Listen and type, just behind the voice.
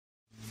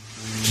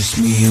just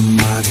me and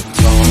my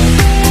guitar.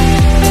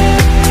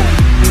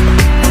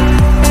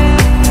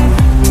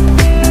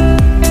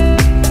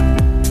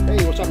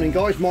 Hey, what's happening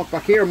guys? Mark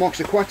back here, Mark's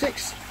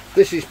Aquatics.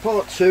 This is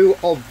part 2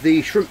 of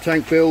the shrimp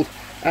tank build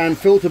and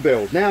filter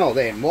build. Now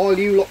then, while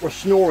you lot were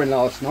snoring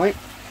last night,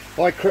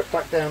 I crept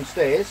back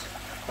downstairs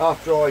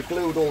after I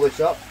glued all this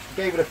up,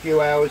 gave it a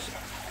few hours,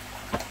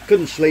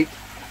 couldn't sleep.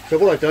 So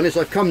what I've done is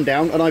I've come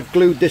down and I've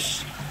glued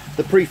this,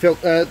 the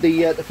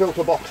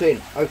filter box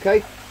in.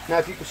 Okay, now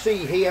if you can see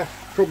here,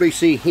 probably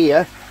see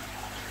here.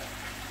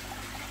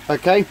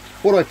 Okay,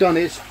 what I've done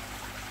is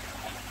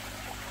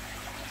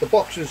the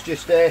box was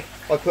just there.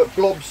 I put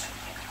globs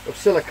of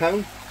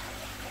silicone,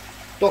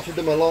 dotted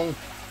them along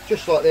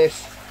just like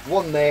this,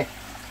 one there,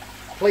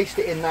 placed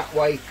it in that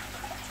way,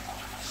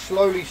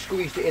 slowly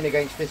squeezed it in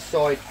against this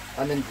side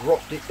and then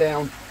dropped it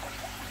down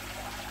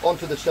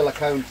onto the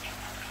silicone,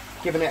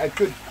 giving it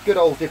a good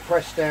old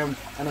depress down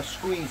and a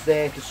squeeze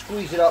there to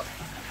squeeze it up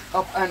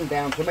and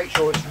down to make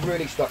sure it's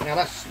really stuck. Now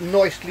that's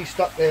nicely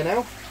stuck there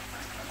now.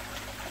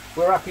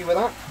 We're happy with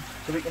that,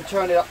 so we can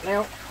turn it up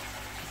now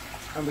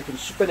and we can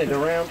spin it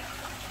around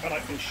and I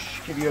can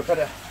give you a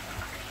better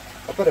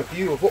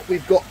view of what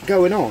we've got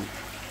going on.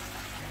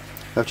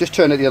 I've just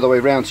turned it the other way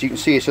around so you can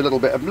see it's a little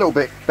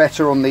bit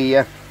better on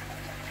the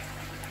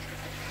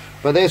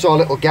but there's our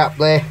little gap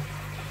there.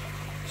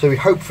 So we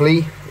hopefully,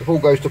 if all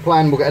goes to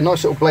plan, we'll get a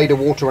nice little blade of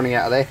water running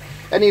out of there.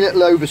 Any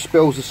little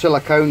overspills of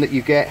silicone that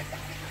you get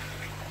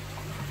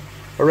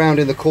around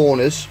in the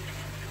corners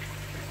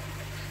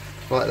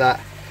like that,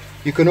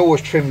 you can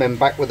always trim them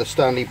back with a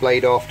Stanley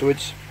blade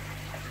afterwards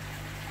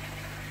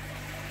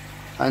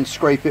and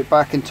scrape it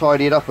back and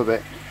tidy it up a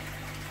bit.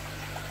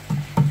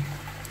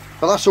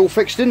 But that's all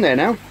fixed in there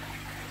now,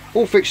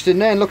 all fixed in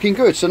there and looking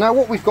good. So now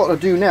what we've got to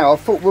do now, I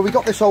thought, well, we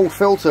got this old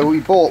filter we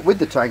bought with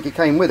the tank, it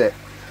came with it.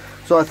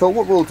 So I thought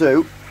what we'll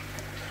do,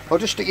 I'll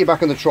just stick you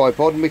back on the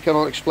tripod and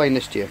I'll explain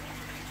this to you.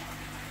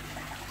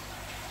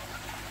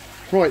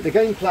 Right, the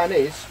game plan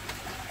is,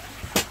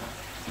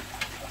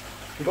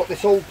 we've got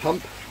this old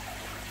pump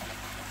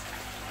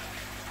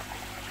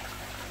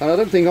and I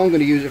don't think I'm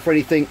going to use it for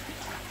anything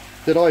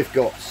that I've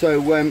got.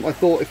 So I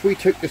thought if we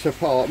took this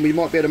apart, we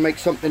might be able to make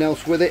something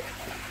else with it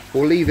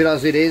or leave it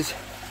as it is.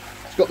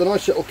 It's got the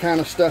nice little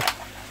canister,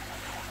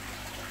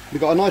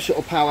 we've got a nice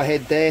little power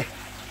head there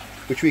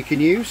which we can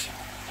use.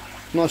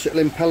 Nice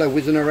little impeller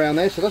whizzing around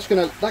there, so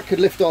that could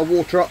lift our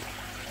water up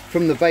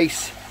from the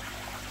base,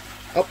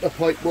 up the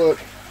pipework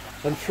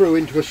and through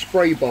into a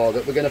spray bar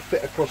that we're going to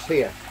fit across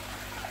here.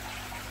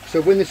 So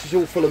when this is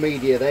all full of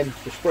media, then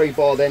the spray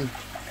bar then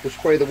will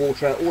spray the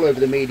water out all over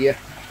the media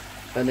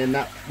and then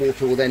that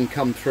water will then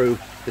come through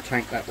the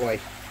tank that way.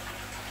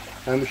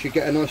 And we should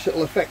get a nice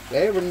little effect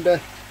there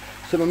and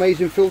some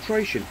amazing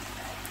filtration.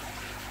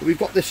 But we've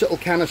got this little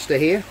canister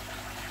here.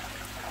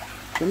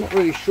 I'm not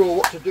really sure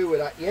what to do with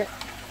that yet.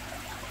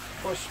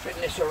 If I spin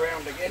this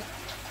around again.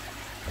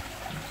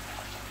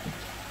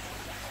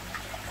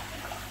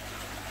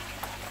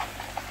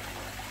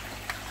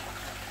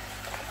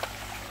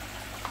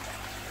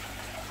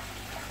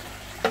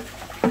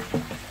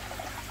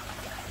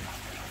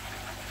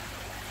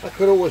 I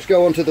could always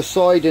go onto the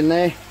side in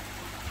there.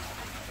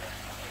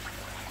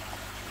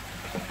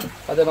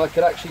 And then I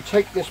could actually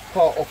take this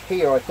part off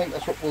here. I think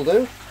that's what we'll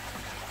do.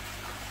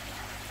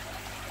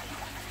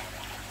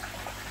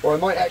 Or I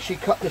might actually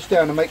cut this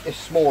down and make this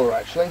smaller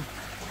actually.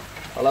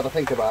 I'll have a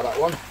think about that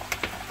one.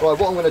 Right,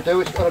 what I'm going to do,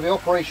 it's going to be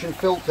Operation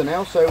Filter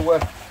now, so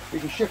we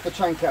can shift the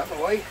tank out of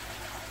the way.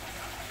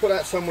 Put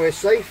that somewhere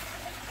safe.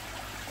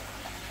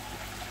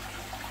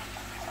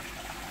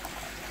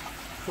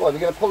 Right, we're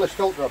going to pull this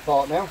filter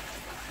apart now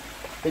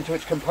into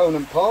its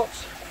component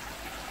parts.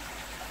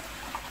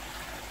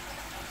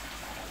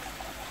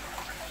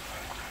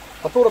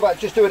 I thought about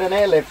just doing an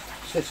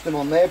airlift system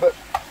on there, but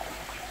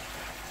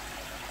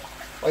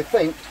I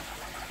think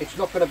it's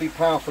not going to be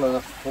powerful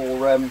enough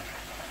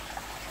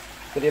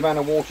for the amount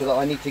of water that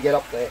I need to get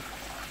up there.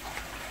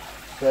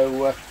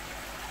 So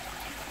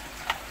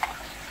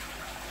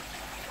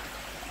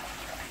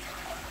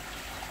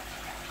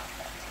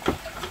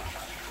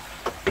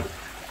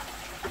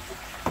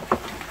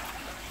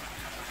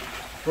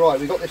right,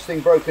 we've got this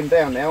thing broken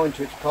down now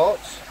into its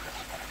parts.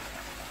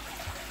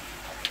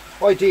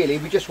 Ideally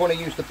we just want to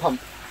use the pump,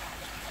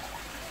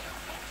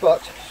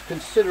 but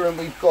considering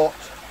we've got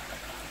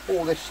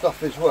all this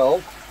stuff as well,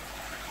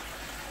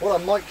 what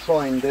I might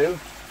try and do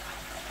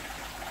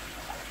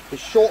is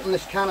shorten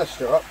this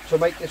canister up to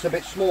make this a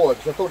bit smaller,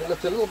 because I thought it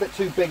looked a little bit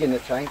too big in the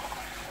tank.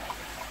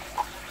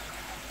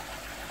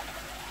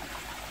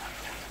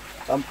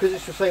 Because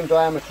it's the same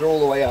diameter all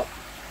the way up,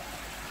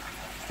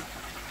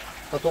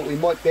 I thought we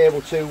might be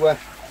able to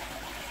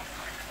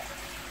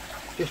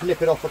just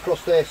nip it off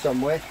across there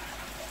somewhere,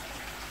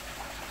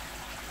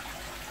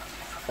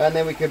 and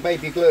then we could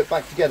maybe glue it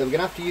back together. We're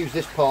going to have to use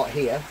this part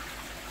here,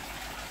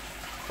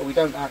 but we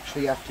don't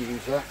actually have to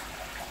use that.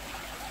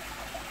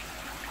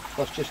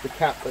 That's just the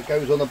cap that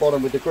goes on the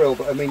bottom with the grill,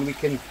 but I mean we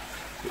can,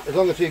 as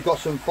long as we've got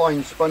some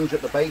fine sponge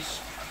at the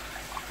base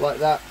like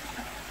that,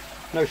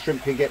 no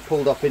shrimp can get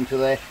pulled up into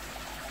there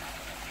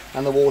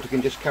and the water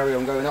can just carry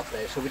on going up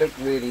there, so we don't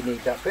really need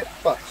that bit.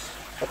 But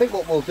I think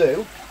what we'll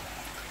do,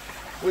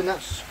 when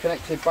that's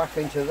connected back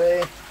into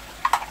there,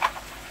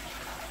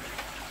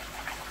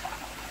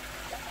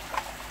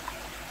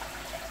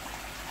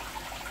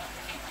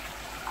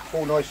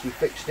 all nicely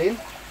fixed in.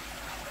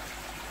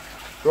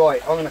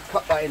 Right, I'm going to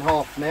cut that in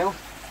half now.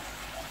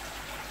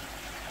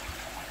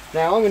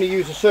 Now I'm going to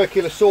use a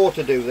circular saw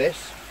to do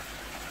this.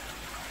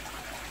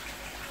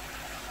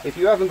 If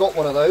you haven't got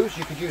one of those,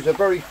 you could use a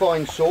very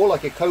fine saw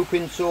like a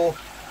coping saw,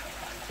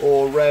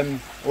 or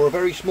a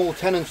very small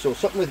tenon saw,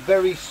 something with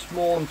very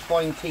small and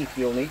fine teeth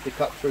you'll need to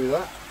cut through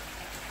that.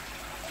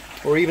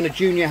 Or even a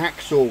junior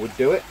hacksaw would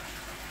do it.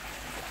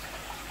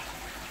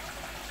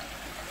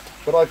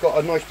 But I've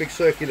got a nice big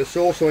circular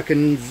saw, so I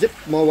can zip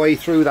my way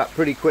through that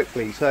pretty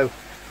quickly, so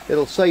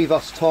it'll save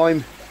us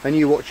time and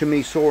you watching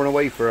me sawing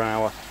away for an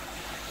hour.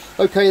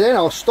 Okay then,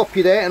 I'll stop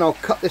you there and I'll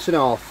cut this in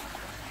half.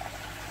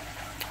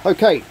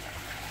 Okay,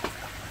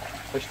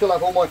 I still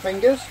have all my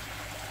fingers,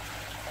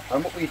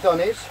 and what we've done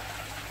is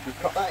we've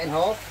cut that in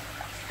half,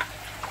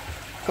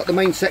 cut the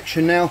main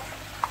section now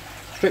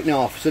straight in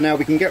half, so now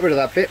we can get rid of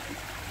that bit.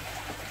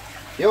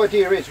 The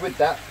idea is with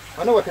that,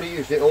 I know I could have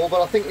used it all,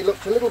 but I think it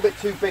looked a little bit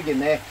too big in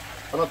there,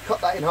 and I've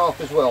cut that in half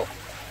as well.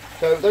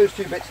 So those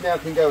two bits now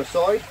can go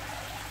aside.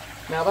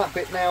 Now that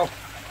bit now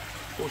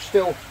will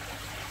still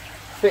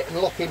fit and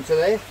lock into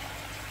there,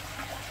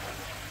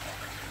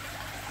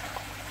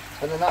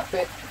 and then that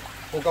bit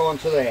will go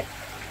onto there.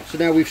 So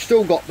now we've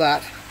still got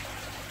that,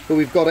 but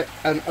we've got it,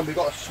 and we've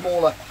got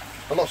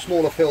a lot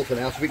smaller filter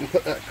now, so we can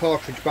put that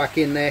cartridge back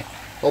in there.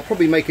 I'll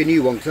probably make a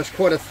new one because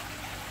that's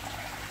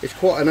it's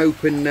quite an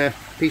open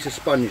piece of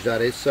sponge,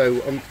 that is,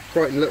 so I'm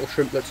frightened little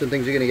shrimplets and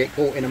things are going to get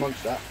caught in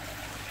amongst that.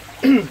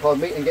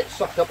 Pardon me, and get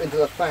sucked up into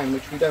the fan,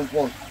 which we don't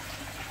want.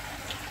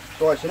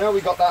 Right, so now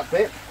we've got that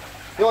bit.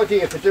 The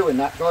idea for doing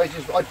that, guys,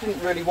 is I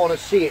didn't really want to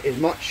see it as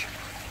much,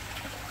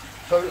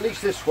 so at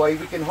least this way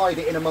we can hide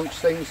it in amongst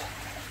things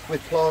with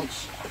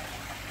plants,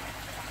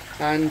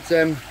 and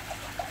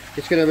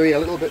it's going to be a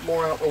little bit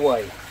more out of the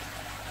way.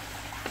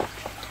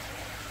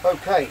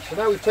 Okay, so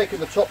now we've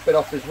taken the top bit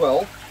off as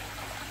well,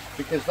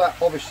 because that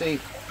obviously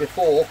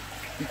before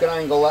you can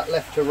angle that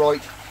left to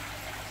right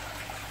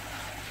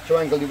to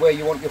angle where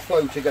you want your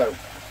flow to go,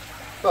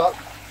 but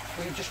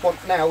we just want,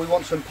 now we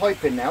want some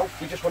piping. Now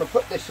we just want to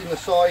put this in the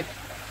side,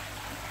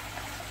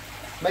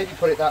 maybe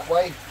put it that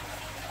way.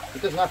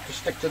 It doesn't have to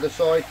stick to the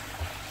side,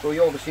 but we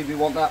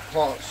want that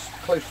part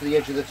close to the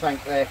edge of the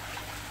tank there.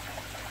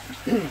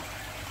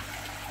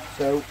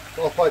 So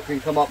our pipe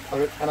can come up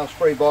and our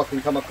spray bar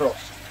can come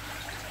across.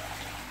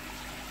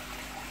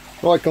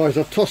 Right guys,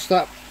 I've tossed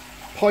that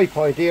pipe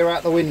idea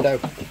out the window.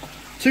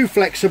 Too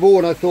flexible,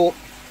 and I thought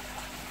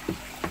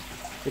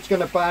it's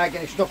going to bag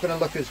and it's not going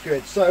to look as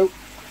good. So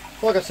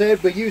like I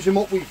said, we're using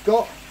what we've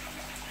got.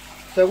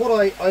 So what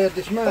I had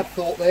this mad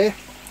thought there,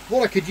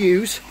 what I could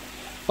use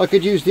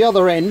the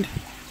other end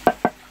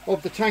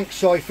of the tank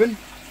siphon.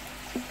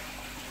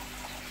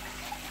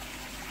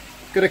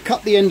 Going to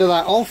cut the end of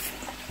that off.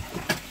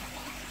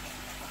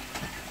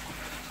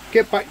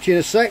 Get back to you in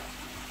a sec.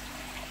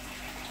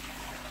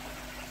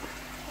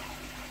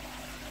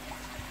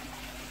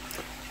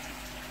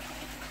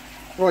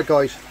 Right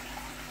guys,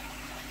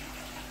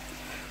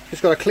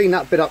 just got to clean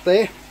that bit up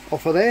there,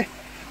 off of there.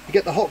 You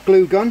get the hot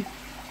glue gun.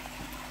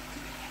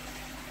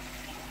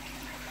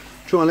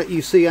 Try and let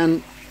you see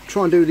and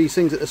try and do these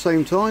things at the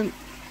same time.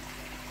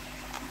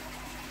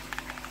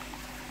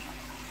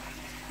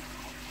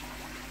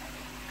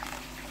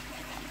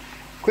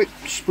 Quick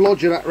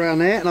splodge of that around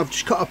there, and I've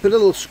just cut up a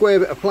little square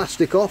bit of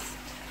plastic off,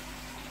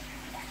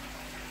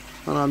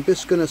 and I'm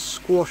just going to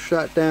squash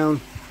that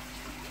down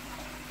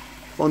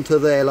onto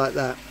there like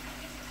that.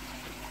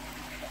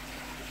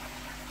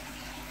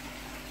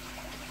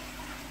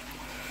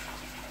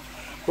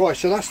 Right,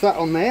 so that's that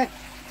on there.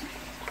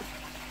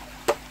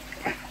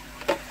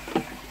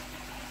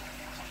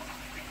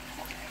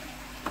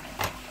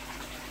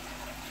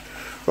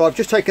 Right, I've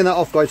just taken that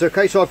off guys.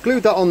 Okay, so I've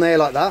glued that on there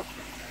like that,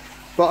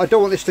 but I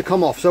don't want this to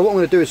come off, so what I'm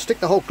going to do is stick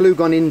the hot glue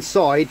gun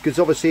inside, because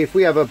obviously if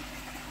we have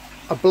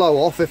a blow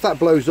off, if that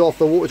blows off,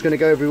 the water's going to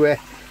go everywhere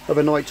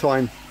over night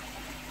time,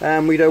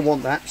 and we don't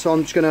want that. So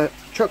I'm just going to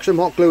chuck some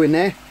hot glue in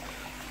there.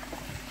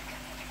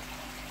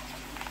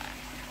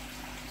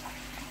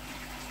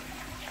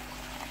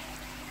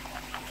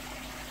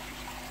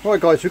 Right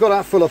guys, we've got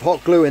that full of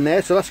hot glue in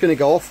there, so that's going to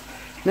go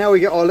off. Now we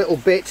get our little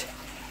bit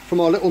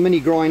from our little mini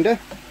grinder,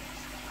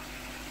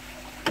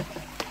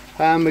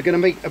 and we're going to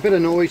make a bit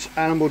of noise,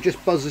 and we'll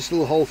just buzz this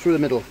little hole through the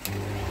middle.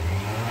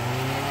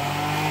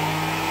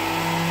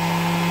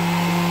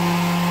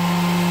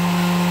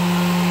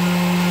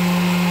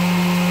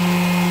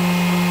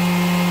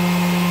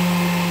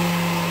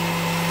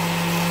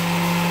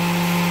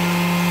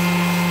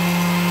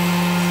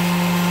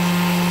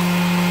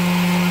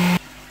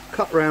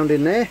 Cut round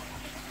in there.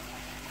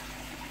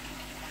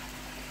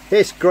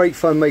 It's great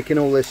fun making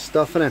all this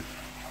stuff, isn't it?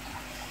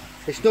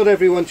 It's not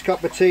everyone's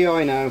cup of tea,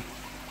 I know.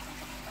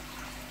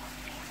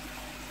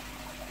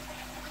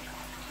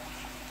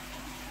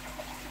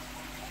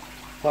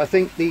 I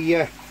think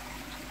the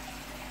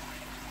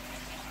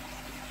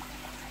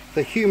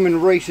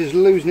human race is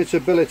losing its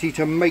ability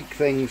to make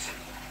things.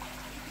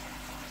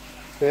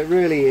 It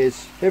really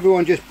is.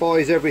 Everyone just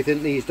buys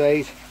everything these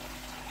days.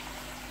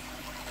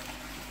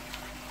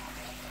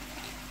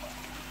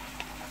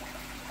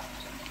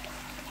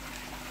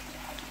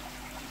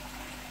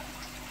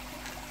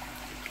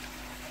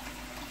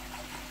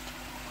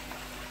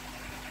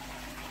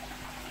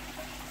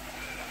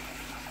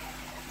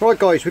 Right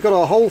guys, we've got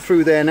our hole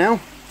through there now,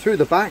 through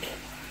the back.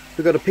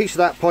 We've got a piece of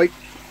that pipe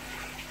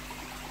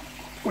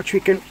which we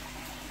can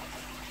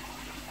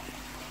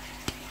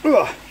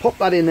pop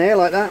that in there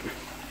like that,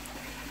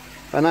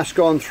 and that's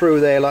gone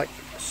through there like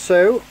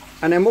so.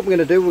 And then what we're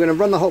going to do, we're going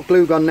to run the hot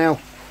glue gun now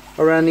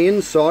around the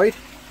inside,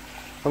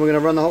 and we're going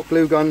to run the hot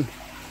glue gun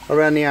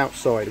around the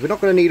outside. We're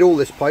not going to need all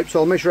this pipe,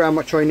 so I'll measure how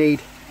much I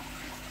need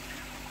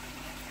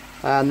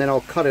and then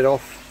I'll cut it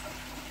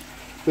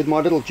off with my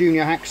little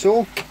junior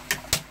hacksaw.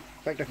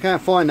 In fact, I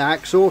can't find the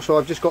hacksaw, so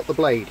I've just got the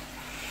blade.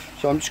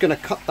 So I'm just going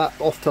to cut that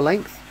off to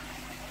length.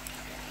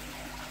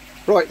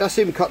 Right, that's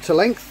him cut to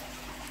length.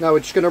 Now we're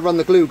just going to run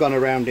the glue gun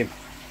around him.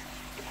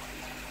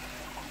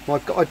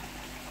 I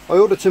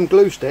ordered some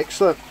glue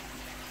sticks. Look,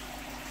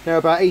 they're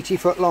about 80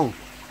 foot long.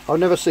 I've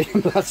never seen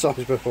them that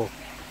size before.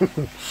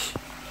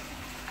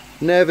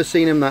 Never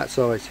seen them that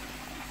size.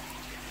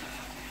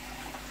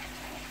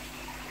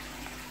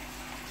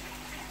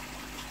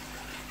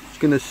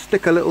 Just going to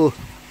stick a little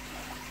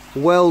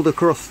weld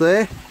across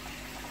there.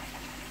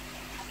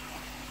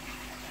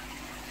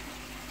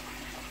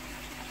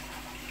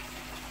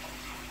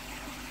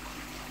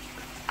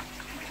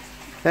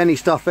 Any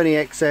stuff, any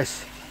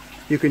excess,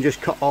 you can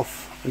just cut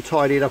off and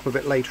tidy it up a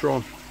bit later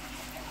on.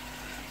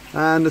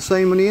 And the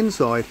same on the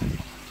inside.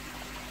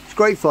 It's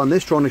great fun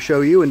this, trying to show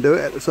you and do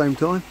it at the same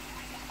time.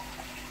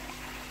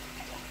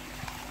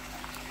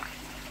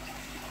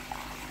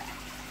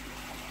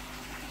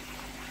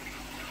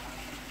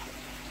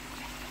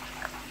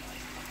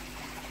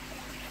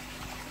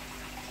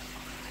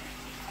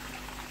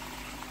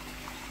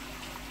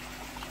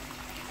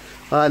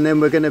 And then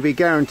we're going to be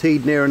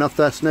guaranteed near enough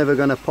that's never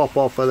going to pop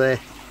off of there.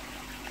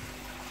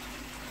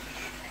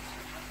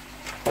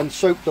 And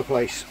soak the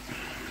place.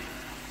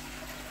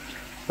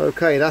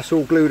 Okay, that's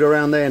all glued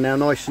around there now,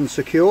 nice and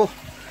secure.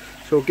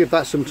 So we'll give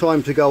that some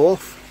time to go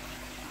off.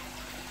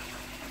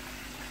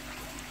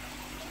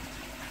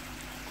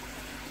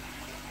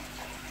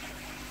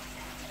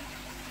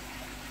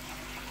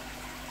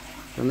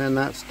 And then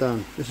that's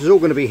done. This is all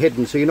going to be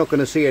hidden, so you're not going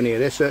to see any of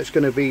this. So it's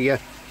going to be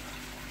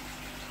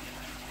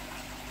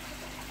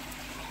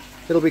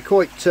it'll be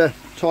quite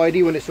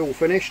tidy when it's all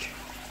finished.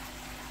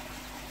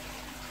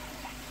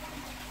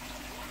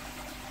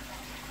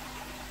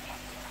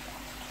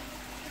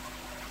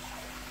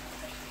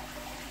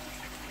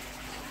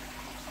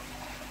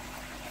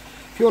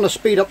 If you want to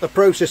speed up the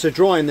process of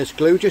drying this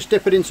glue, just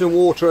dip it in some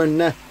water,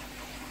 and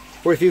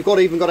or if you've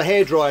even got a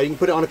hairdryer, you can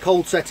put it on a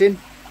cold setting.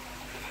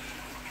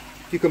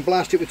 You can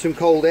blast it with some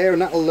cold air,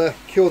 and that'll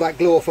cure that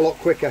glue off a lot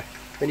quicker.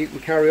 Then you can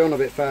carry on a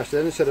bit faster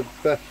then, instead of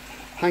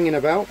hanging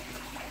about,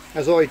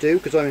 as I do,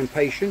 because I'm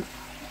impatient.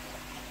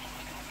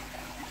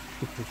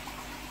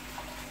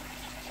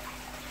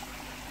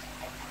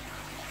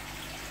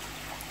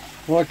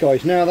 Right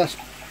guys, now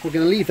we're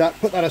going to leave that,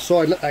 put that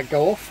aside, let that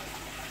go off.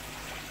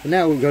 And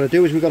now what we've got to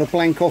do is we've got to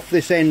blank off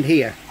this end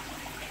here.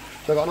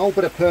 So I've got an old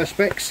bit of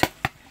perspex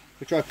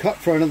which I cut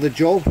for another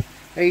job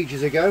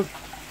ages ago.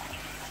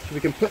 So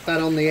we can put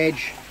that on the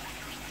edge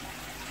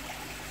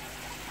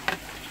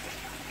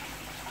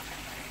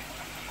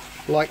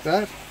like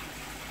that.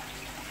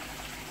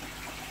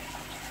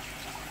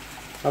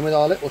 And with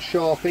our little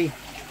Sharpie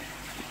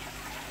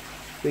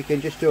we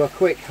can just do a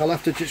quick, I'll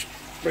have to just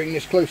bring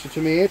this closer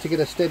to me here to get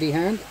a steady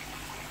hand.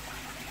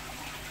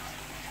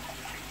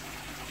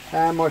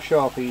 And my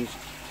Sharpie's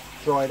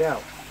dried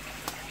out.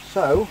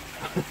 So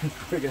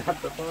we're going to have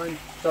to find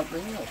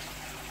something else.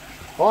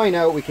 I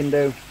know what we can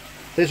do.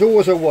 There's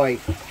always a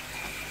way.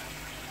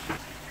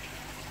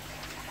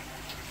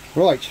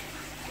 Right,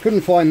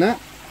 couldn't find that.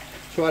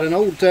 So I had an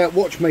old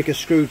watchmaker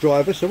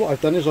screwdriver. So what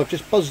I've done is I've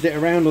just buzzed it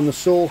around on the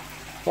saw,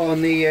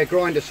 on the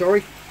grinder,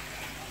 sorry.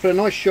 Put a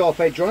nice sharp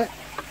edge on it.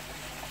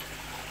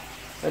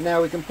 And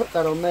now we can put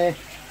that on there,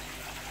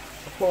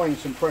 applying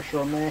some pressure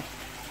on there,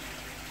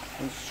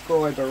 and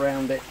scribe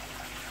around it.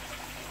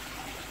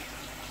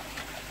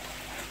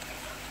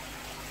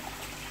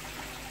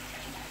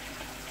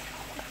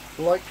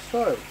 Like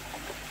so.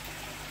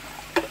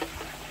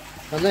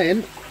 And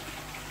then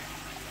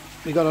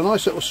we've got a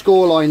nice little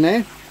score line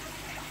there,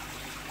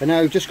 and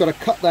now we've just got to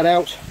cut that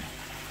out.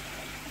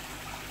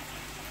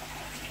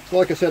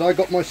 Like I said, I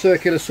got my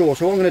circular saw,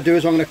 so what I'm going to do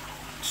is I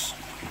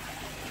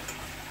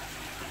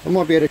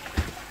might be able to,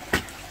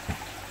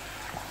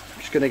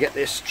 just going to get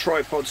this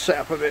tripod set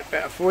up a bit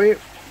better for you.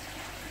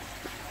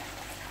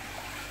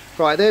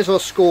 Right, there's our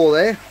score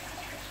there.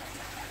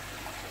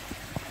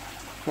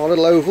 My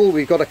little oval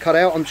we've got to cut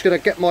out. I'm just going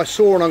to get my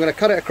saw and I'm going to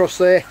cut it across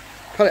there,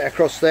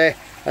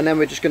 and then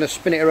we're just going to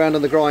spin it around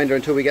on the grinder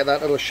until we get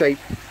that little shape.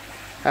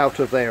 out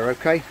of there.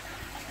 Okay.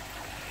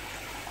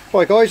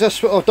 Right guys,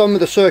 that's what I've done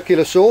with the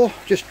circular saw.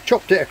 Just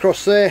chopped it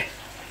across there.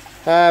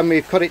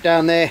 We've cut it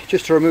down there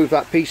just to remove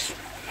that piece, so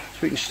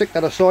we can stick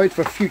that aside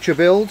for future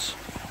builds.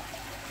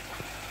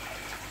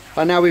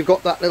 And now we've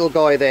got that little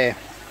guy there.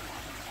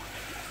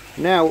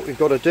 Now what we've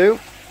got to do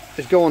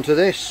is go onto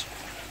this,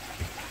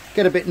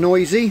 get a bit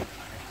noisy.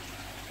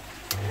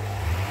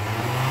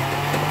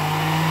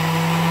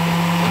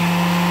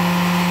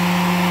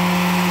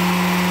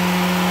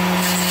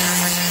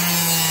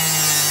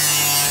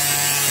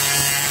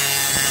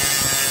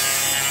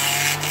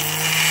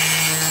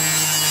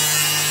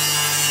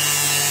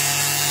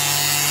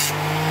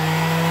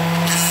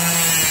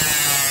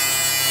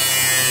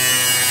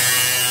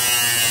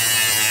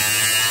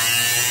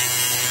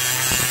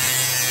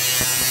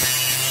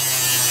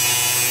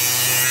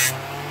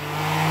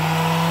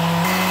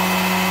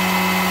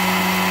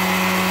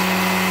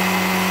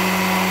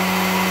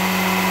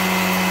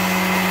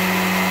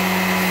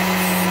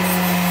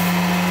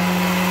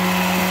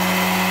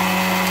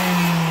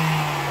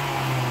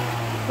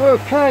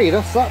 Okay,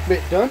 that's that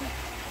bit done.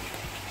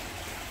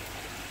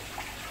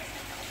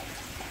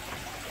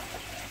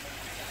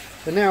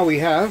 So now we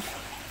have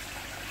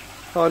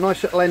our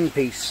nice little end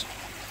piece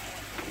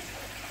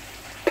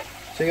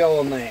to go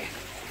on there.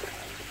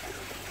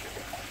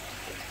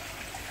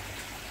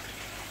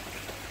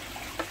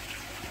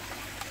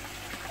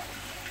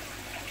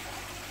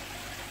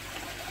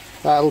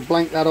 That'll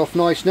blank that off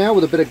nice now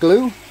with a bit of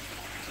glue.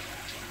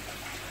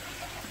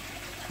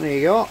 There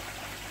you go.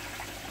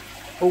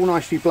 All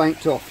nicely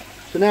blanked off.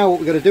 So now what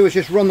we're going to do is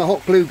just run the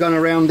hot glue gun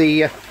around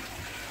the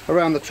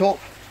top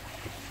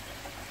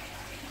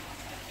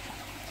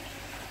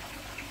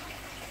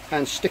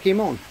and stick him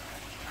on.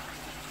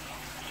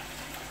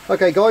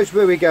 Okay guys,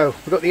 here we go.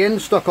 We've got the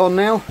end stuck on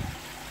now.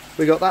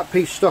 We've got that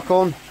piece stuck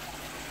on.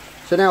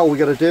 So now all we've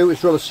got to do is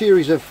drill a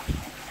series of,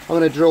 I'm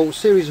going to drill a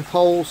series of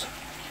holes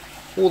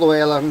all the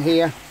way along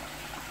here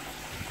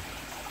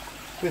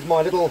with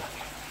my little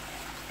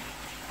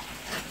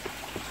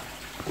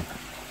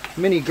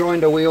mini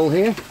grinder wheel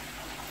here,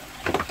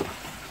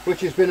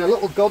 which has been a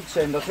little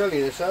godsend, I tell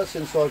you this has,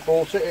 since I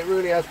bought it. It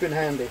really has been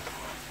handy.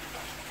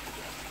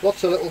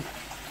 Lots of little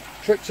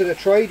tricks of the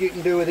trade you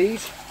can do with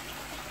these.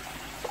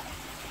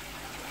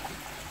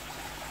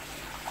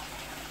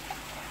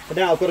 But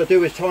now I've got to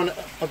do is I've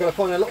got to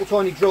find a little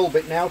tiny drill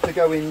bit now to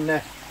go in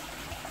there.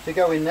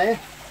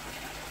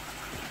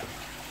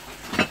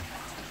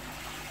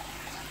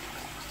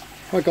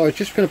 Right guys,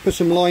 just going to put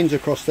some lines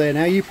across there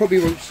now. You probably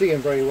won't see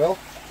them very well.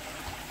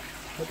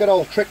 A good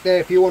old trick there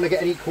if you want to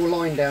get an equal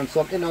line down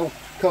something, old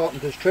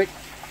carpenter's trick.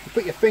 You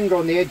put your finger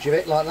on the edge of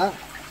it like that,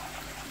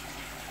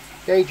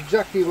 gauge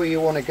exactly where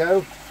you want to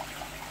go,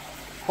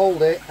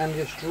 hold it and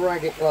just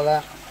drag it like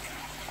that.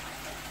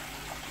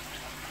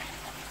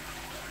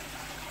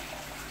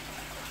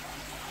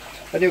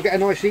 And you'll get a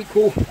nice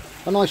equal,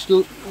 a nice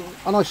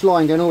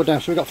line going all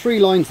down. So we've got 3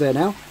 lines there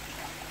now,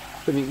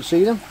 so you can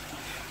see them.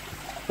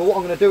 But what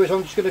I'm going to do is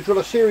I'm just going to drill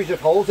a series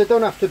of holes. They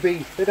don't have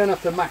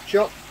to match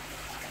up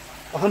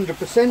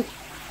 100%.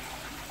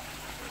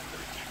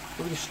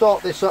 We can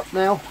start this up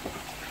now,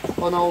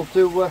 and I'll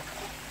do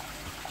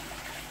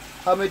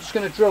I'm just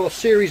going to drill a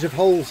series of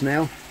holes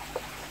now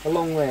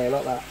along there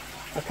like that.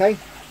 Okay,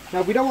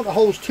 now we don't want the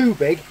holes too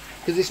big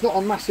because it's not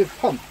a massive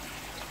pump,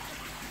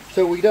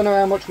 so we don't know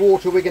how much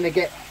water we're going to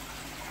get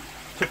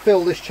to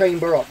fill this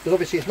chamber up, because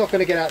obviously it's not going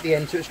to get out the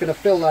end, so it's going to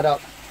fill that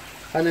up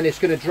and then it's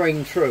going to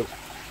drain through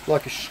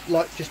like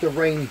just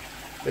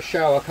a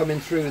shower coming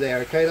through there.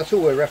 Okay, that's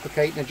all we're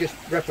replicating, just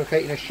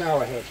replicating a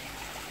shower head.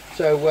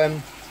 So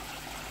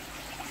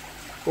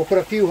we'll put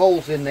a few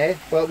holes in there,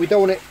 but we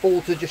don't want it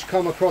all to just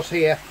come across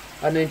here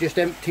and then just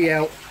empty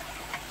out.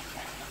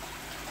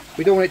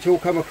 We don't want it to all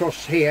come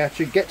across here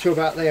to get to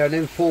about there and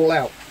then fall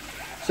out.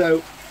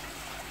 So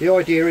the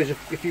idea is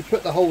if you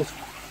put the holes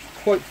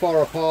quite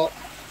far apart,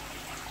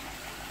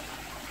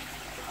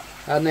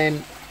 and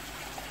then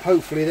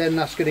hopefully then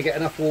that's going to get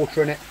enough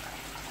water in it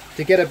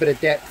to get a bit of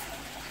depth.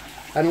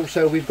 And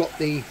also we've got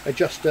the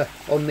adjuster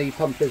on the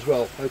pump as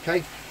well.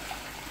 Okay,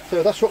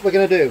 so that's what we're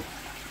going to do.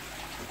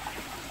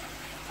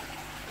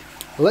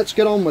 Let's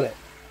get on with it.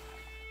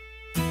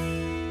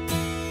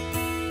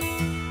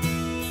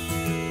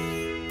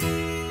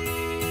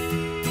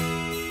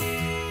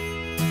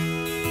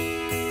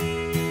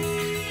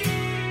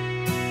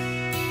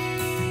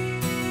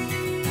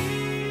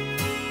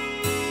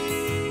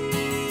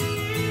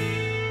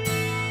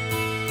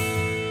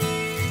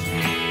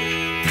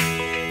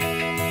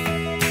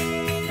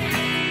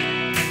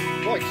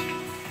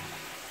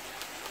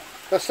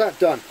 That's that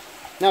done.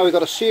 Now we've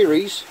got a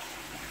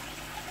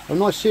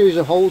nice series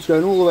of holes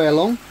going all the way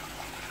along.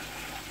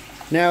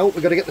 Now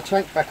we've got to get the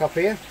tank back up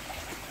here,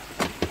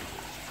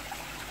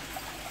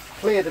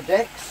 clear the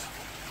decks.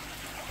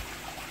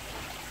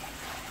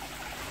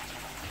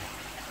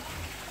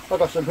 I've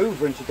got some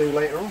hoovering to do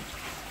later on.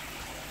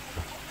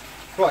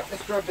 Right,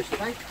 let's grab this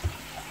tank.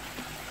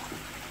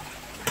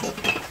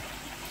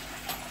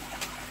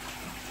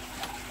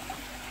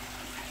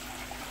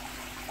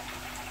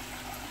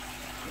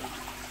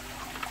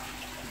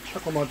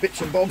 Chuck all my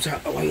bits and bobs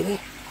out the way there.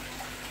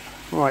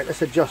 Right,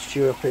 let's adjust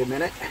you up here a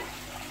minute.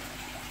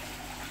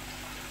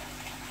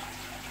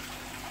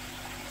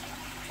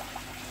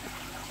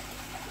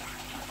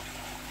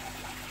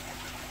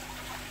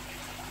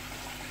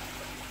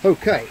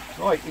 Okay,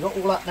 right, you got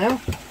all that now.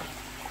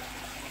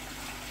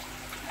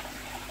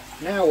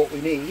 Now what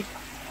we need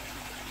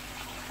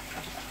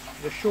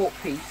is a short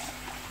piece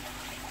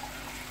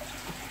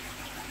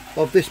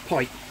of this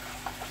pipe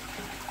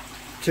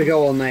to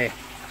go on there.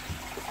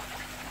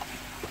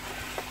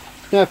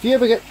 Now if you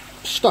ever get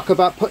stuck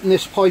about putting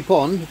this pipe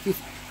on, if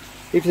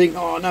you think,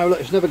 oh no, look,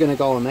 it's never going to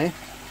go on there,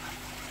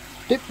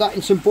 dip that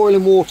in some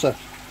boiling water,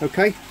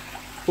 okay,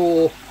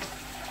 for,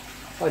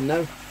 I don't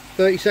know,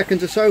 30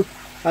 seconds or so,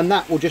 and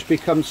that will just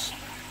become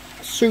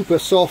super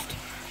soft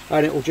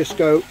and it will just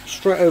go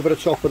straight over the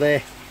top of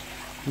there,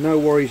 no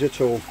worries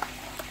at all.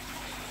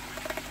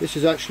 This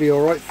is actually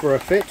alright for a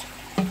fit,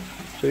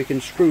 so we can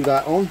screw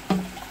that on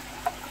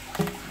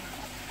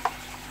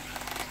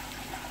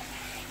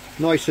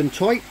nice and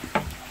tight,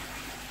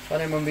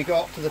 and then when we go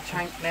up to the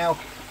tank now,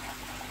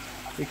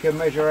 we can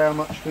measure how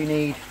much we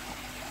need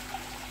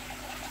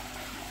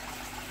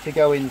to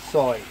go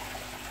inside.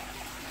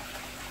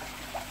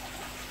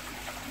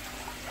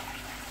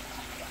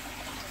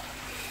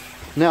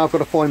 Now I've got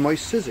to find my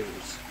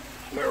scissors.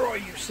 Where are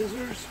you,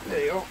 scissors?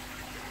 There you are.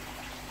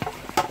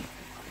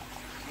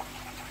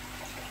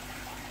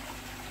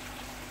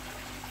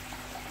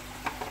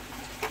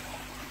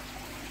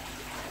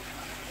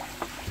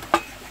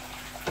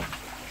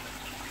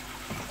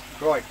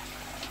 Right.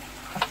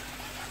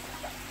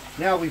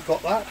 Now we've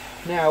got that.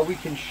 Now we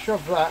can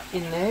shove that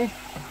in there.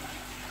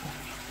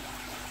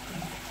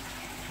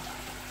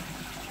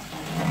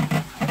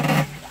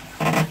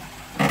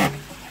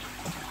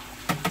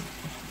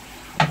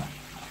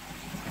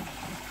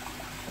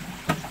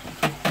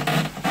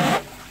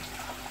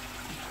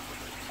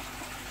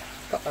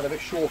 Cut that a bit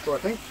shorter, I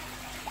think.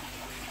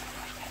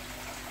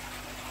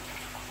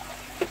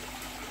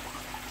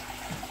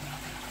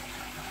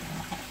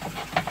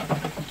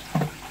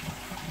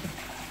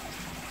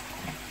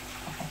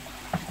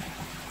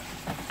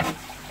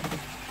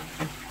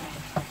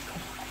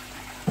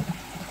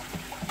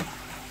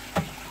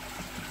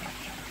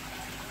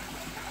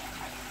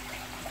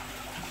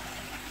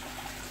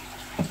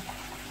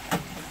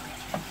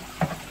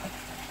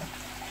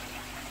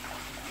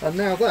 And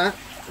now that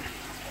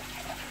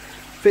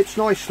fits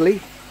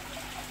nicely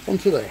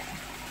onto there,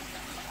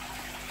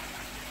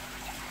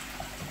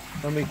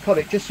 and we've cut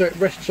it just so it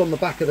rests on the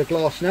back of the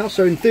glass now.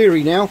 So in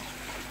theory now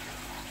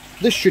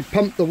this should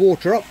pump the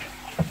water up,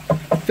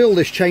 fill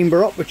this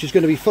chamber up, which is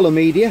going to be full of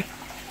media,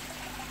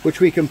 which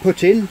we can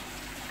put in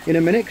a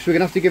minute, because we're going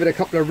to have to give it a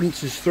couple of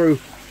rinses through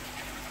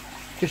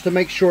just to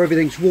make sure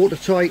everything's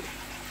watertight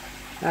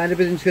and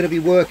everything's going to be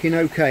working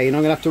okay. And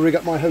I'm going to have to rig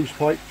up my hose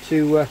pipe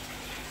to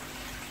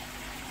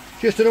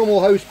just a normal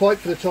hose pipe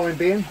for the time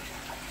being,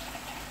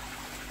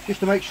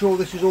 just to make sure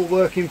this is all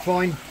working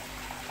fine.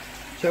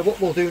 So what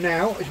we'll do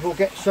now is we'll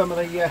get some of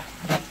the,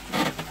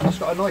 that's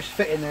got a nice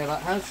fit in there,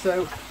 that has,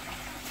 so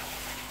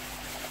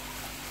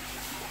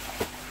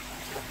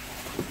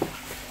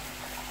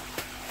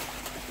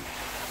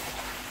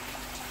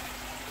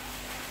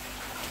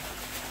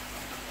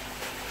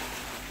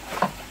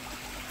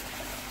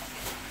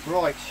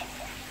right.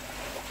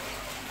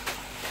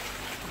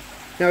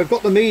 Now we've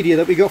got the media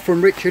that we got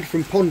from Richard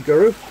from Pond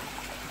Guru.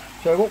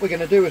 So what we're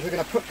going to do is we're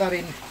going to put that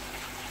in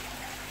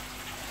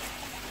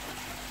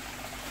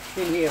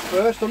here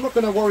first. I'm not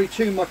going to worry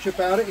too much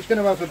about it. It's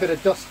going to have a bit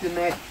of dust in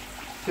there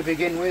to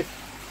begin with,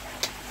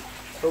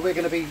 but we're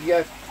going to be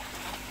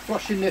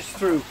flushing this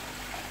through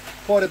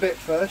quite a bit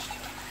first.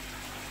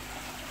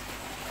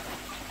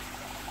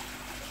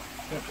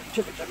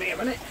 Tip it to me a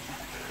minute.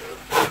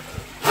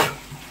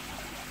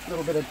 A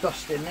little bit of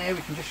dust in there,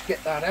 we can just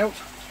get that out.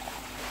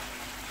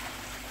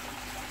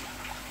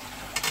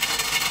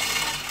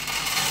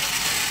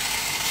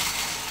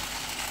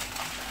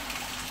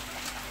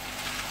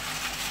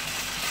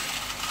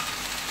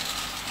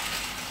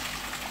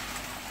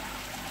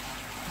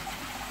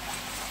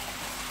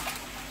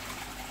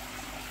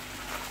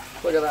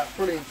 Look at that,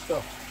 brilliant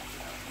stuff.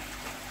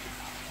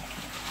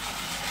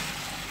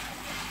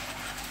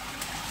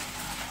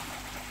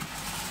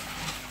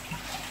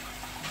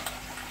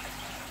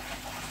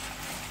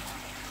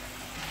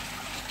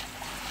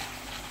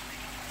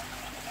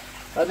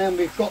 And then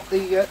we've got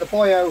the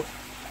Bio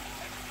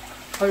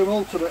Home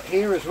Ultimate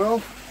here as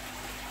well.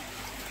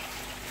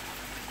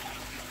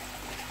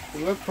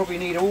 We won't probably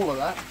need all of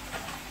that,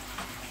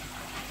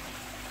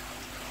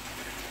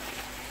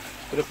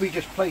 but if we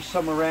just place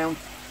some around,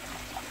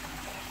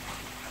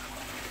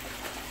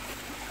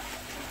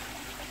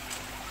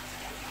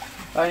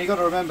 and you've got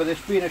to remember, this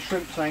being a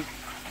shrimp tank,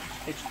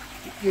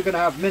 you're going to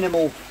have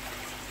minimal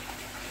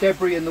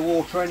debris in the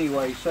water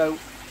anyway, so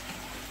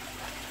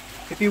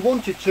if you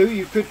wanted to,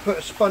 you could put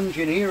a sponge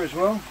in here as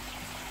well,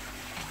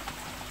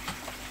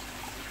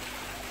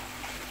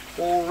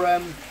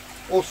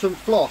 or some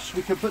floss.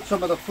 We could put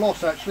some of the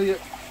floss actually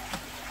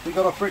we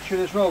got our friction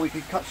as well. We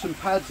could cut some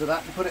pads of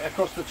that and put it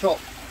across the top,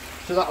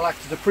 so that'll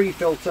act as a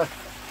pre-filter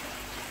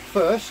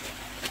first,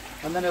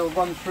 and then it'll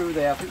run through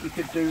there. I think we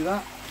could do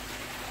that.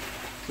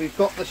 We've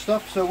got the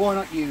stuff, so why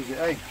not use it,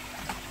 eh?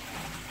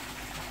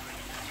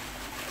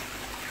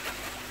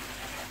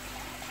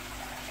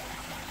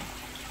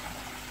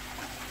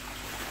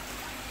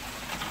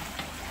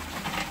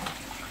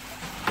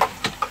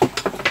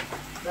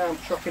 Now I'm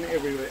chucking it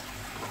everywhere.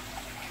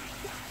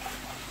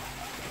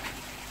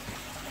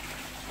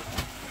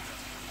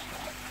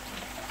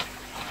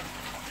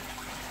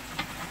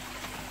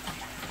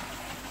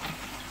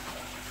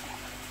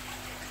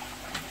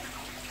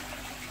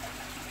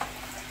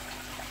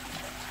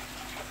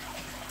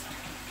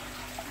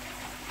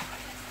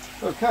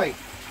 Okay,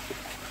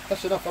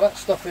 that's enough of that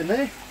stuff in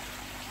there.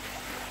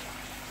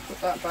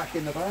 Put that back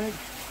in the bag.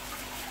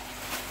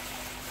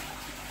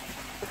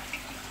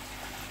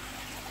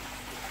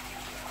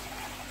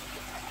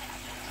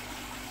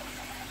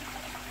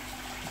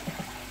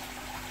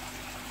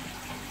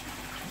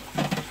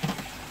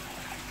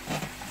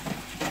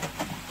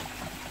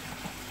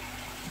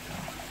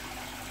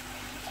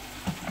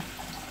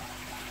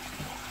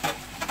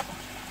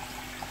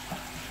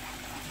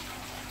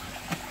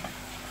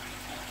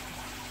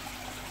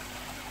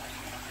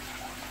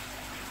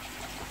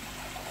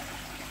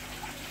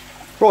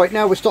 Right,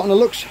 now we're starting to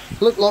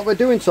look like we're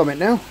doing something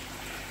now.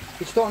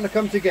 It's starting to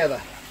come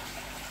together.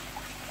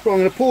 Right, I'm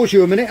going to pause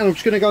you a minute and I'm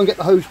just going to go and get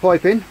the hose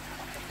pipe in,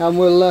 and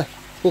we'll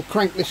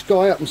crank this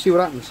guy up and see what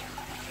happens.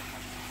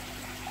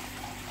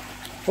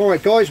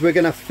 Alright guys, we're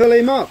going to fill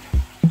him up.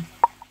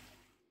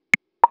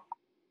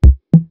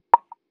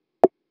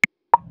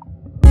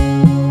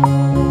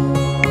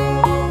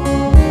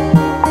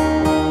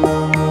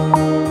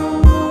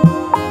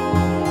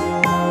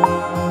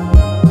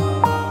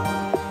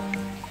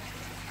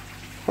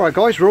 Alright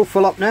guys, we're all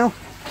full up now.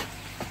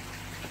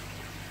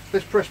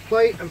 Let's press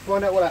play and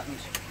find out what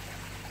happens.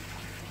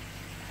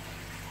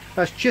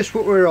 That's just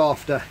what we're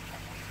after.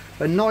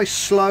 A nice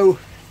slow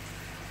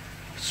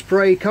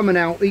spray coming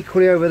out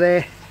equally over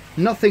there.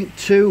 Nothing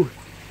too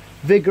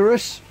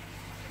vigorous.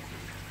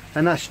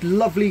 And that's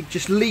lovely,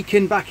 just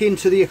leaking back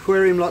into the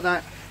aquarium like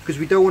that, because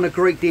we don't want a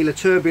great deal of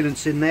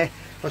turbulence in there.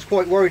 I was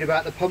quite worried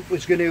about the pump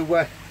was going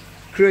to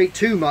create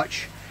too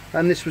much,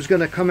 and this was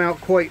going to come out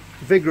quite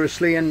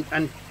vigorously and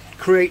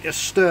create a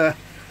stir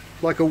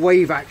like a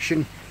wave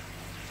action,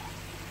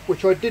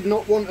 which I did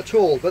not want at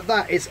all. But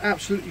that is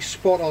absolutely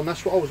spot on.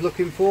 That's what I was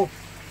looking for.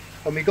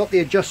 And we got the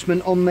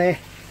adjustment on there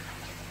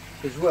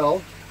as well,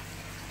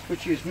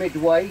 which is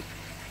midway.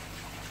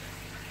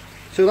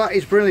 So that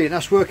is brilliant.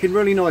 That's working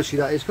really nicely,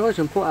 that is, guys.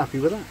 I'm quite happy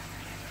with that.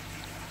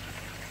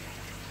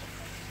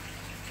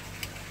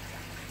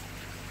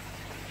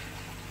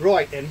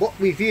 Right then, what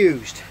we've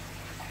used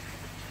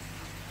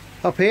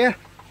up here,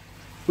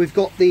 we've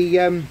got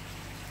the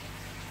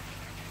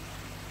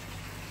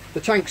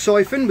tank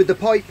siphon with the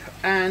pipe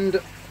and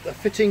the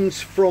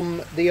fittings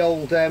from the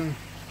old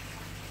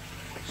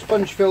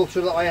sponge filter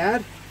that I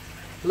had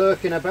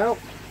lurking about.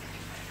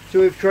 So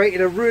we've created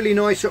a really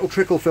nice little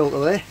trickle filter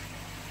there,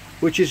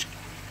 which is,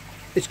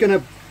 it's going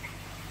to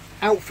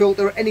out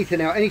filter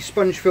anything out, any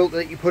sponge filter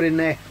that you put in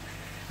there.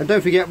 And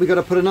don't forget, we've got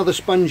to put another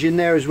sponge in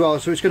there as well,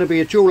 so it's going to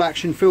be a dual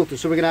action filter.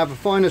 So we're going to have a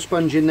finer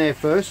sponge in there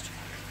first.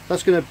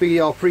 That's going to be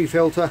our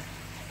pre-filter.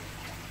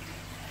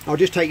 I'll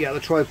just take you out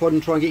of the tripod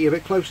and try and get you a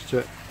bit closer to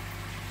it.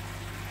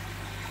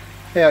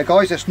 There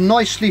guys, that's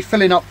nicely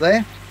filling up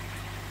there.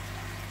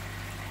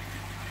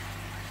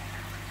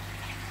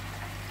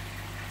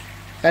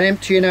 And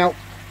emptying out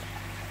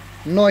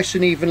nice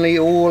and evenly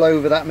all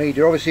over that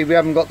media. Obviously we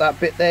haven't got that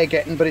bit there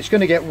getting, but it's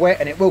going to get wet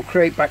and it will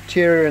create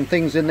bacteria and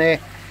things in there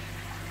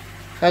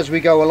as we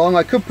go along.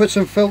 I could put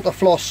some filter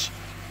floss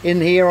in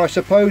here, I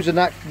suppose, and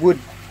that would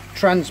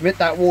transmit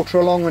that water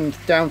along and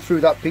down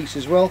through that piece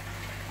as well.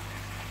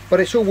 But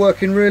it's all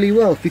working really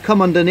well. If you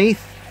come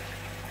underneath,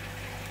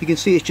 you can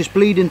see it's just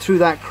bleeding through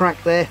that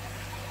crack there.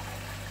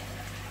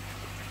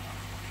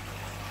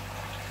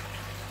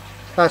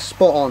 That's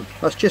spot on.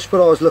 That's just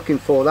what I was looking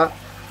for, that.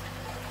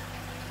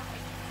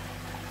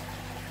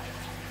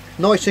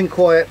 Nice and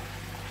quiet.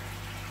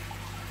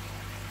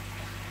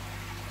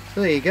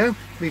 So there you go.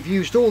 We've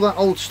used all that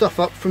old stuff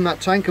up from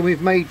that tank and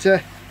we've made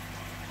a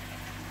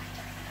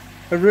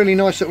really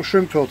nice little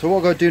shrimp filter. What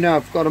I've got to do now,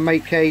 I've got to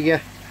make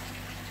a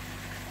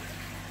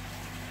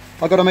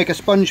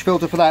sponge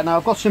filter for that. Now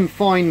I've got some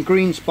fine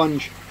green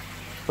sponge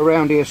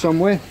around here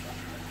somewhere.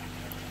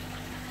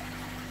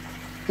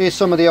 Here's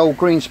some of the old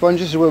green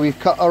sponges. This is where we've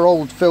cut our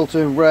old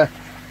filter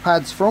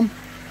pads from.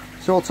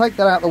 So I'll take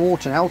that out of the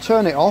water now, I'll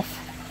turn it off,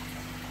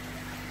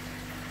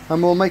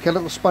 and we'll make a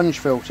little sponge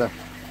filter.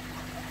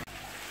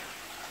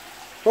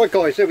 Right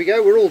guys, there we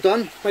go, we're all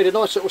done. Made a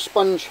nice little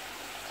sponge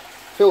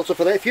filter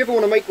for that. If you ever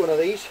want to make one of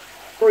these,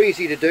 very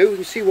easy to do. You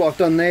can see what I've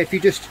done there. If you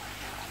just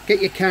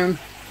get your can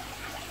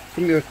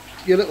from your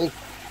little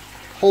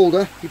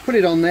holder, you put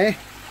it on there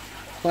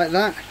like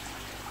that,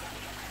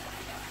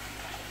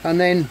 and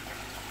then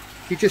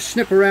you just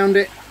snip around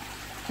it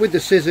with the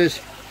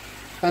scissors,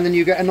 and then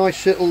you get a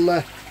nice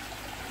little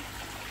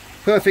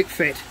perfect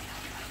fit.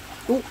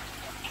 Oh,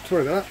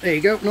 sorry about that. There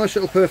you go, nice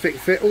little perfect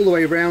fit all the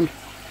way around.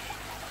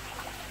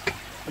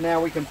 And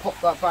now we can pop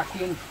that back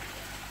in.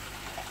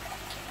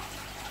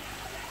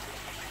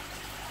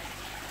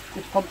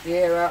 Just pump the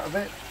air out of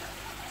it.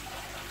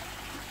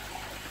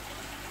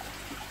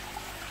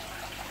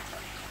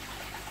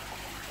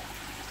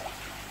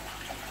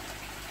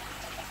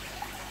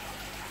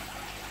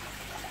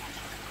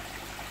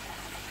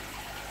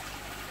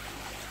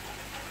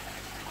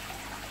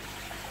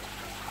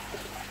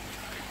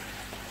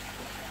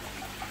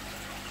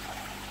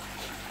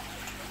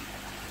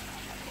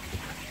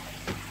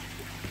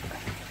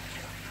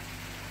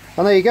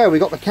 And there you go, we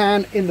got the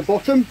can in the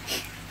bottom.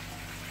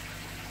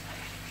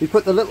 We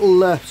put the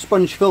little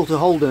sponge filter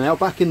holder now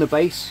back in the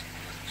base.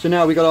 So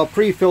now we got our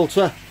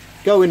pre-filter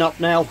going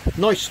up now.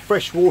 Nice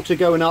fresh water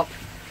going up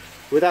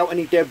without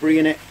any debris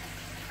in it.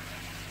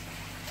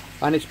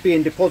 And it's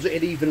being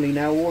deposited evenly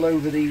now all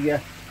over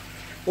the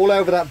all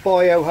over that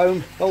Bio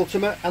Home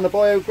Ultimate and the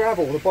Bio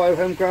Gravel, the Bio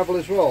Home Gravel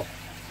as well.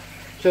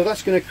 So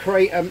that's going to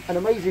create an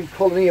amazing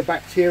colony of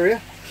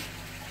bacteria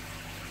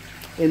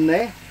in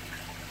there.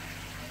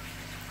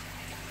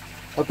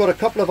 I've got a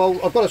couple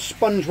of I've got a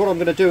sponge. What I'm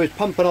going to do is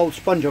pump an old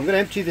sponge. I'm going to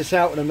empty this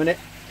out in a minute.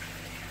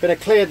 I'm going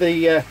to clear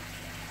the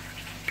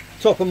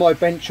top of my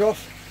bench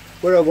off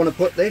where I want to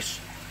put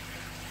this,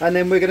 and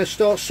then we're going to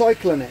start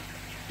cycling it.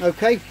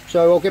 Okay,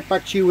 so I'll get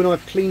back to you when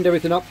I've cleaned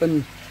everything up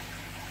and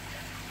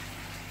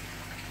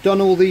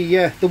done all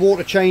the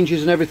water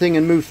changes and everything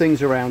and move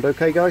things around.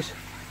 Okay, guys.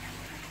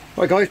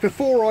 Right, guys.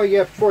 Before I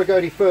go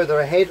any further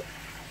ahead,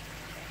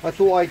 I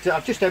thought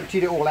I've just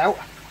emptied it all out.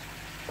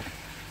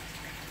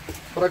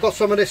 But I got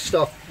some of this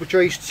stuff which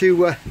I used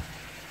to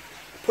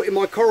put in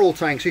my coral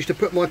tanks. I used to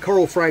put my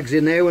coral frags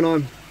in there when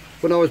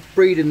I was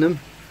breeding them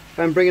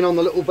and bringing on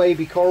the little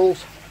baby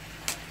corals.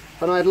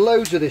 And I had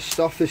loads of this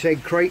stuff, this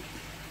egg crate.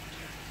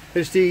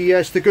 It's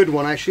the good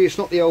one actually. It's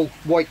not the old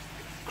white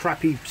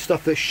crappy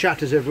stuff that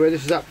shatters everywhere.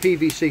 This is that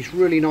PVC. It's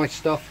really nice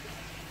stuff.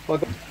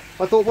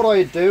 I thought what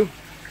I'd do,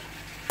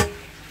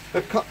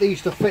 I'd cut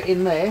these to fit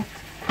in there.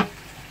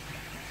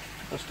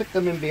 I'll stick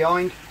them in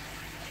behind.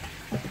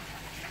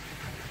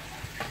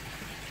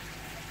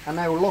 And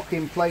they will lock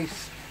in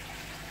place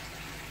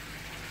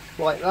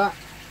like that.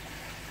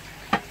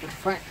 In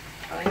fact,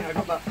 I think I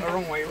got that the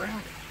wrong way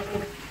around.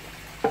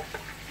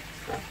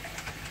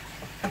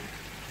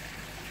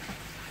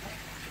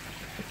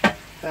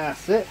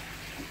 That's it.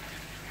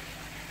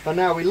 And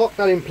now we lock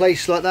that in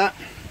place like that.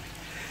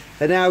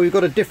 And now we've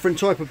got a different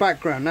type of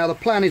background. Now the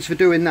plan is for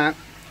doing that,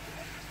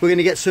 we're going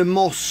to get some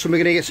moss and we're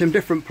going to get some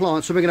different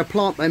plants. So we're going to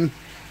plant them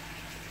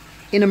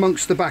in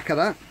amongst the back of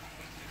that.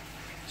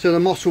 So the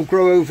moss will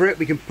grow over it.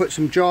 We can put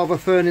some Java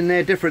fern in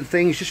there, different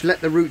things, just let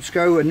the roots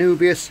go,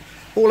 Anubias,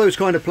 all those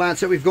kind of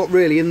plants that we've got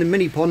really in the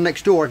mini pond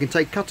next door. I can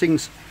take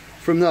cuttings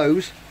from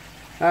those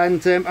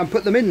and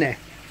put them in there.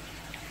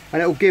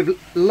 And it will give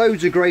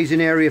loads of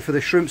grazing area for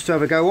the shrimps to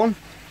have a go on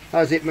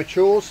as it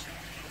matures.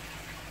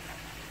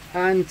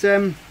 And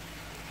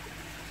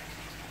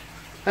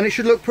it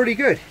should look pretty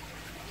good.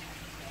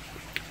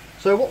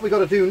 So what we've got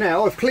to do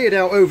now, I've cleared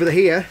out over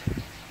here.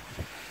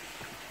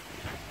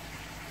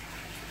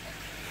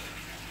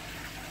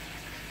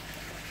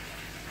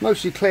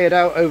 Mostly cleared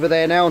out over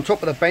there now on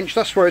top of the bench.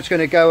 That's where it's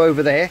going to go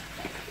over there.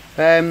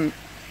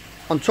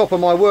 On top of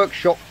my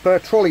workshop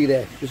trolley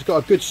there. It's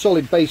got a good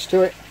solid base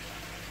to it.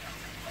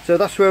 So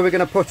that's where we're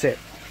going to put it.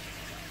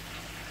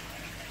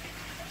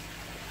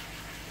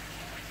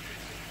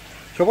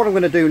 So what I'm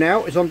going to do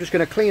now is I'm just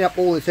going to clean up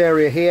all this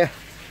area here.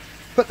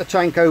 Put the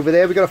tank over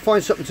there. We've got to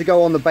find something to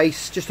go on the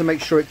base just to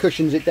make sure it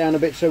cushions it down a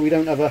bit so we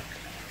don't have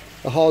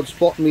a hard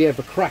spot and we have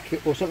a crack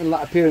or something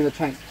like that appear in the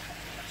tank.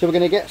 So we're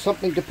going to get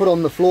something to put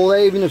on the floor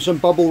there, even if some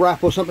bubble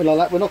wrap or something like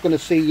that. We're not going to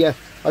see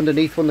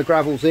underneath when the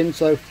gravel's in,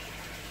 so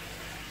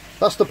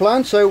that's the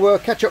plan. So we'll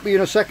catch up with you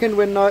in a second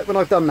when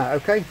I've done that,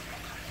 okay?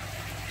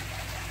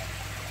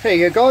 There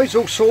you go, guys,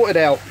 all sorted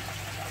out.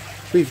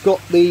 We've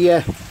got the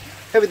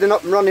everything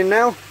up and running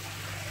now.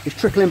 It's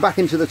trickling back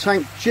into the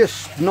tank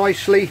just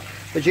nicely.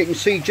 As you can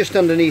see, just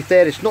underneath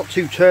there, it's not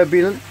too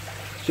turbulent,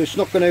 so it's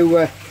not going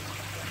to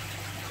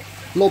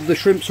lob the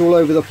shrimps all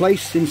over the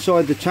place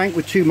inside the tank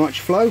with too much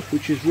flow,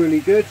 which is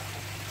really good.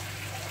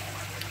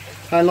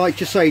 And like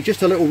to say,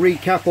 just a little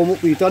recap on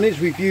what we've done is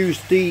we've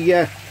used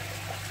the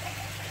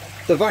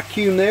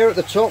vacuum there at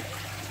the top,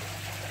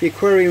 the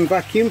aquarium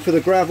vacuum for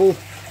the gravel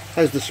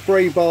as the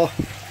spray bar.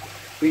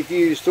 We've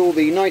used all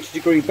the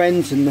 90-degree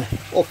bends and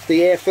off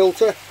the air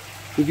filter.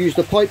 We've used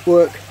the pipe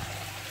work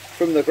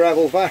from the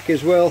gravel vac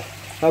as well,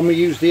 and we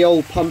used the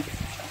old pump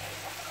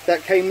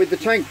that came with the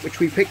tank,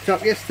 which we picked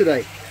up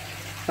yesterday.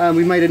 And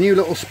we made a new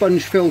little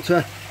sponge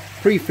filter,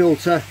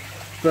 pre-filter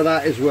for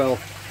that as well.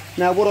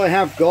 Now what I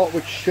have got,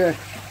 which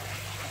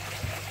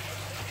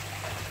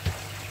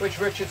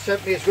Richard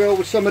sent me as well,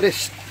 with some of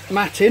this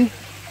matting,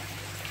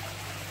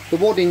 the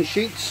wadding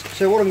sheets.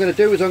 So what I'm going to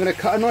do is I'm going to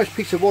cut a nice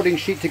piece of wadding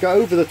sheet to go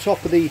over the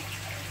top of the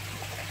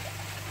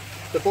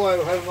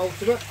Bio Home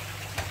Ultimate.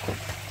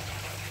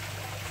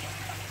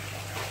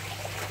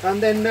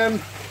 And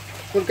then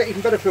we'll get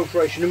even better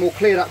filtration, and we'll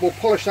clear that, we'll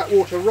polish that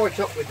water right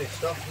up with this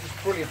stuff.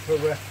 It's brilliant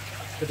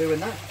for doing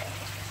that.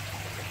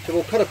 So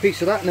we'll cut a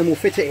piece of that and then we'll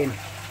fit it in.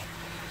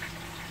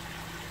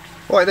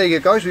 Right, there you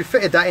go guys, we've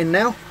fitted that in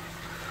now.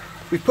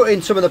 We've put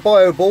in some of the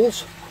bio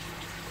balls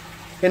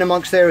in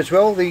amongst there as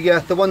well,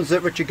 the ones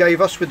that Richard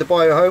gave us with the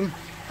bio home,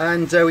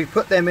 and we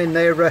put them in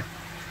their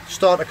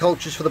starter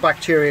cultures for the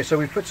bacteria, so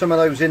we put some of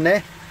those in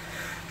there.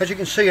 As you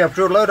can see, I've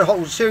drilled a load of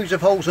holes, a series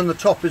of holes on the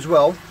top as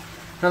well.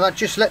 Now that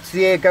just lets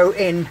the air go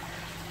in,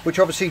 which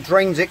obviously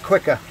drains it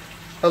quicker.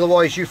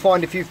 Otherwise you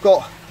find if you've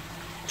got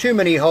too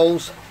many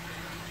holes,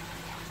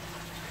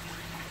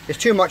 it's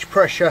too much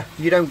pressure,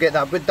 you don't get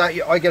that. With that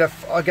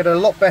I get a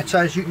lot better.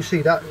 As you can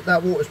see,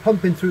 that water's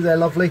pumping through there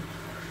lovely,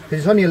 because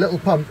it's only a little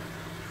pump.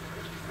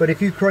 But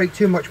if you create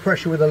too much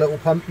pressure with a little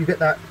pump, you get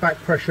that back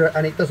pressure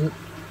and it doesn't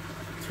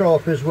throw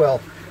up as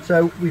well.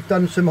 So we've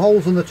done some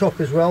holes on the top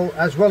as well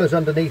as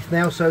underneath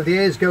now, so the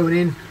air's going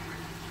in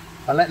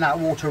and letting that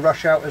water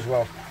rush out as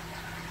well. So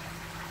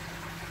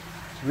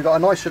we've got a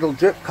nice little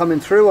drip coming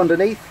through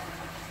underneath,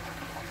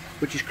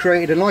 which has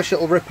created a nice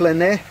little ripple in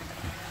there.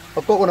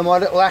 I've got one of my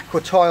little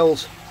aqua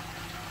tiles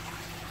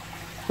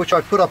which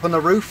I put up on the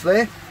roof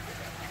there,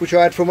 which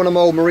I had from one of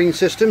my old marine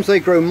systems. They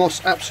grow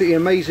moss absolutely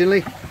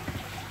amazingly,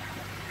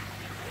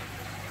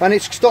 and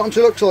it's starting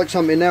to look like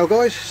something now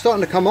guys, it's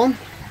starting to come on.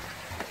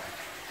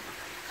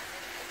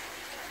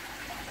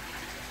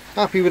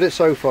 Happy with it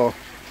so far.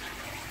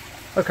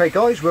 Okay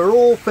guys, we're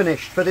all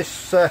finished for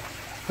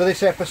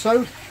this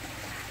episode.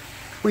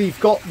 We've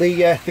got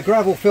the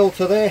gravel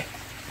filter there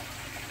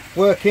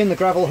working, the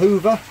gravel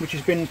hoover, which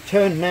has been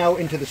turned now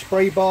into the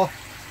spray bar.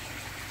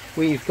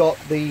 We've got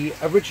the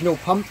original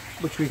pump,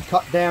 which we've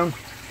cut down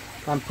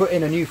and put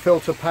in a new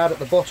filter pad at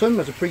the bottom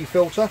as a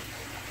pre-filter.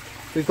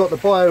 We've got the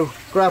bio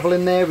gravel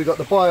in there, we've got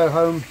the bio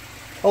home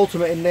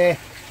ultimate in there.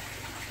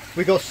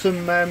 We've got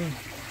some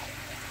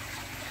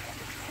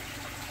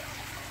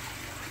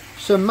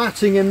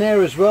matting in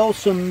there as well,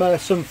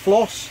 some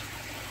floss,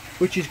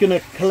 which is going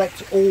to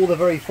collect all the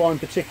very fine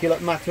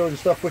particulate matter and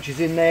stuff which is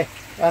in there,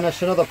 and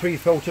that's another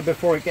pre-filter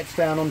before it gets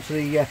down onto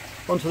the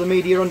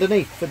media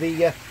underneath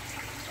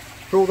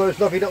for all those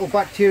lovely little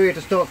bacteria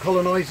to start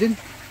colonising.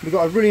 We've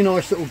got a really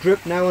nice little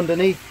drip now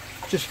underneath,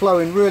 just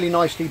flowing really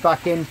nicely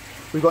back in.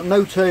 We've got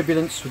no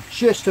turbulence,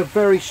 just a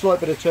very slight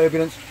bit of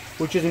turbulence,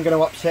 which isn't going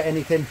to upset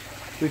anything.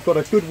 We've got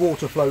a good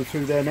water flow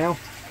through there now,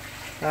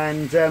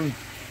 and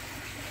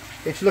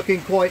it's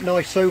looking quite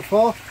nice so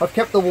far. I've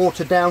kept the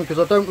water down because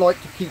I don't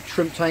like to keep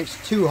shrimp tanks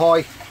too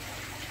high,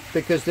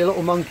 because the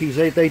little monkeys,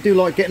 they do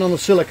like getting on the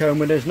silicone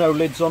when there's no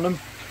lids on them,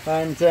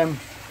 and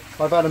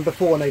I've had them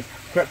before and they've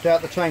crept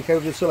out the tank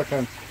over the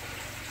silicone.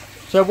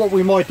 So what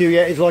we might do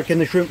yet is, like in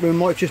the shrimp room,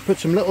 might just put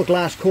some little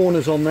glass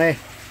corners on there,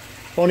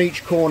 on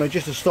each corner,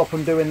 just to stop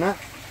them doing that.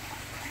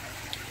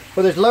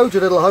 But there's loads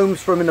of little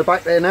homes for them in the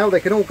back there now. They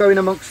can all go in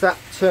amongst that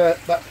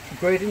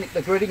gridding,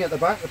 the gridding at the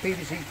back, the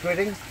PVC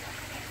gridding.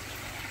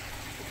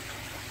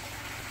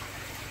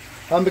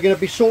 And we're going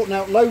to be sorting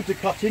out loads of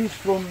cuttings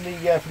from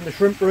the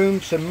shrimp room,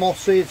 some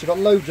mosses. I've got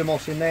loads of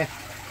moss in there,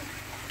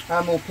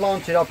 and we'll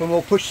plant it up and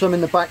we'll push some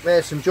in the back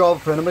there, some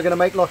java, and we're going to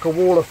make like a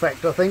wall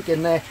effect, I think,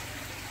 in there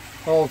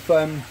of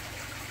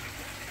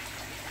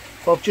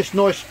just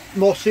nice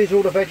mosses,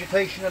 all the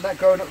vegetation and that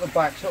growing up the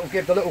back. So it'll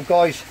give the little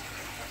guys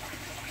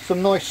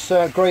some nice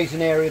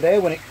grazing area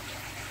there when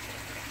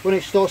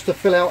it starts to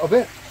fill out a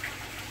bit.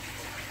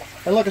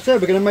 And like I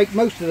said, we're going to make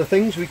most of the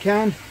things we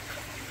can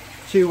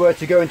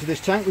to go into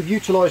this tank. We've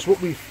utilised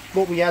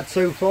what we had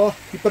so far,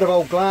 a bit of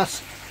old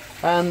glass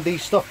and the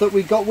stuff that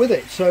we got with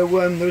it. So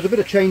there was a bit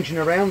of changing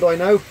around, I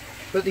know,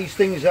 but these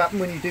things happen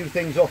when you do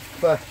things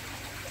off the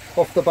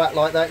bat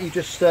like that. You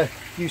just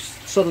you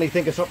suddenly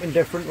think of something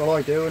different. Well,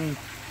 I do, and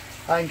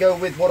go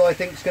with what I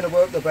think is going to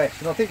work the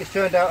best, and I think it's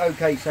turned out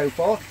okay so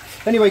far.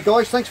 Anyway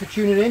guys, thanks for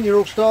tuning in. You're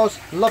all stars.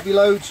 Love you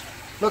loads.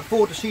 Look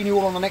forward to seeing you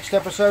all on the next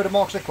episode of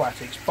Mark's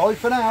Aquatics. Bye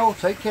for now.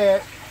 Take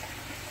care.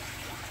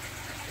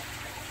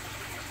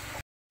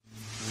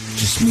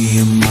 Just me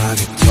and my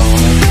guitar.